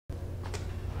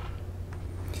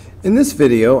In this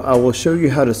video, I will show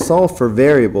you how to solve for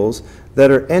variables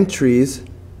that are entries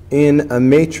in a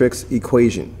matrix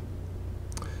equation.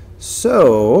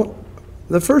 So,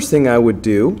 the first thing I would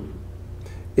do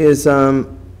is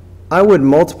I would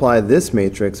multiply this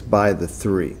matrix by the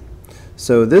 3.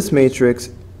 So this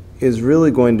matrix is really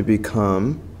going to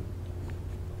become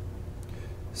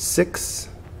 6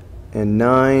 and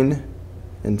 9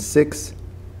 and 6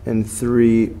 and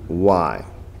 3y.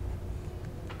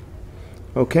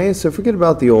 Okay, so forget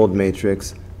about the old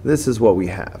matrix. This is what we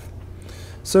have.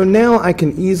 So now I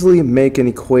can easily make an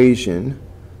equation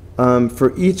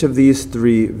for each of these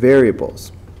 3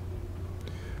 variables.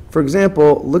 For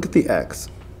example, look at the x.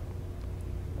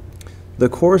 The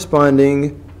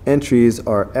corresponding entries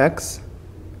are x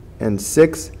and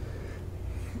 6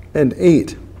 and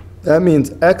 8. That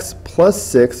means x plus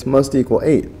 6 must equal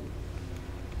 8.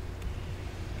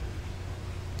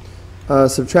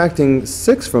 Subtracting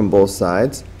 6 from both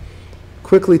sides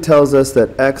quickly tells us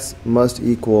that x must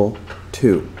equal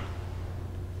 2.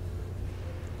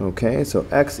 Okay, so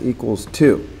x equals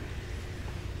 2.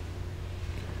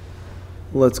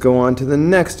 Let's go on to the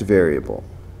next variable.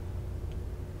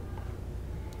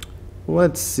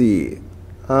 Let's see.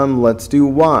 Let's do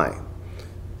y.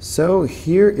 So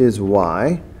here is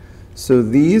y. So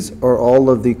these are all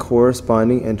of the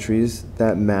corresponding entries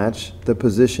that match the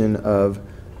position of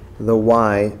the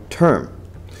y term.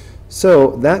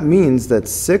 So that means that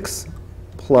 6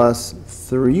 plus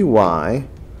 3y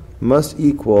must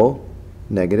equal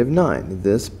 -9.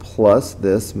 This plus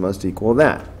this must equal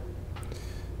that.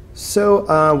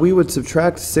 So we would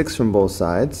subtract 6 from both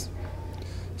sides.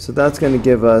 So that's going to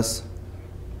give us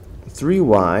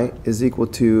 3y is equal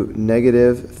to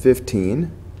 -15.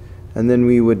 And then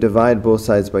we would divide both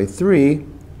sides by 3.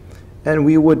 And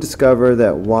we would discover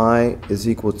that y is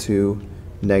equal to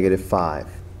 -5.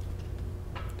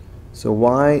 So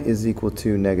y is equal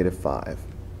to -5.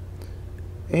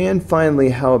 And finally,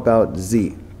 how about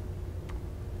z?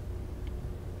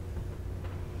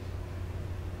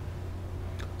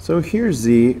 So here's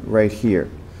z right here.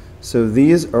 So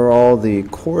these are all the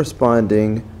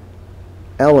corresponding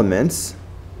elements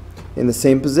in the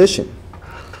same position.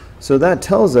 So that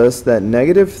tells us that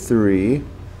 -3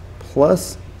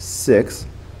 plus 6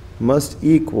 must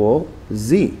equal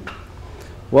z.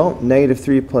 Well,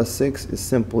 -3 plus 6 is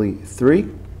simply 3.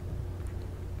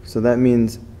 So that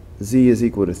means z is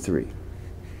equal to 3.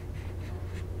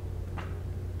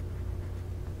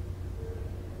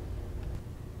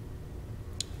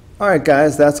 Alright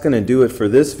guys, that's going to do it for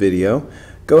this video.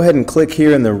 Go ahead and click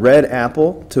here in the red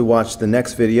apple to watch the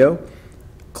next video.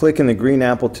 Click in the green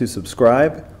apple to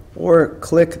subscribe, or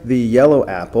click the yellow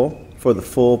apple for the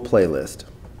full playlist.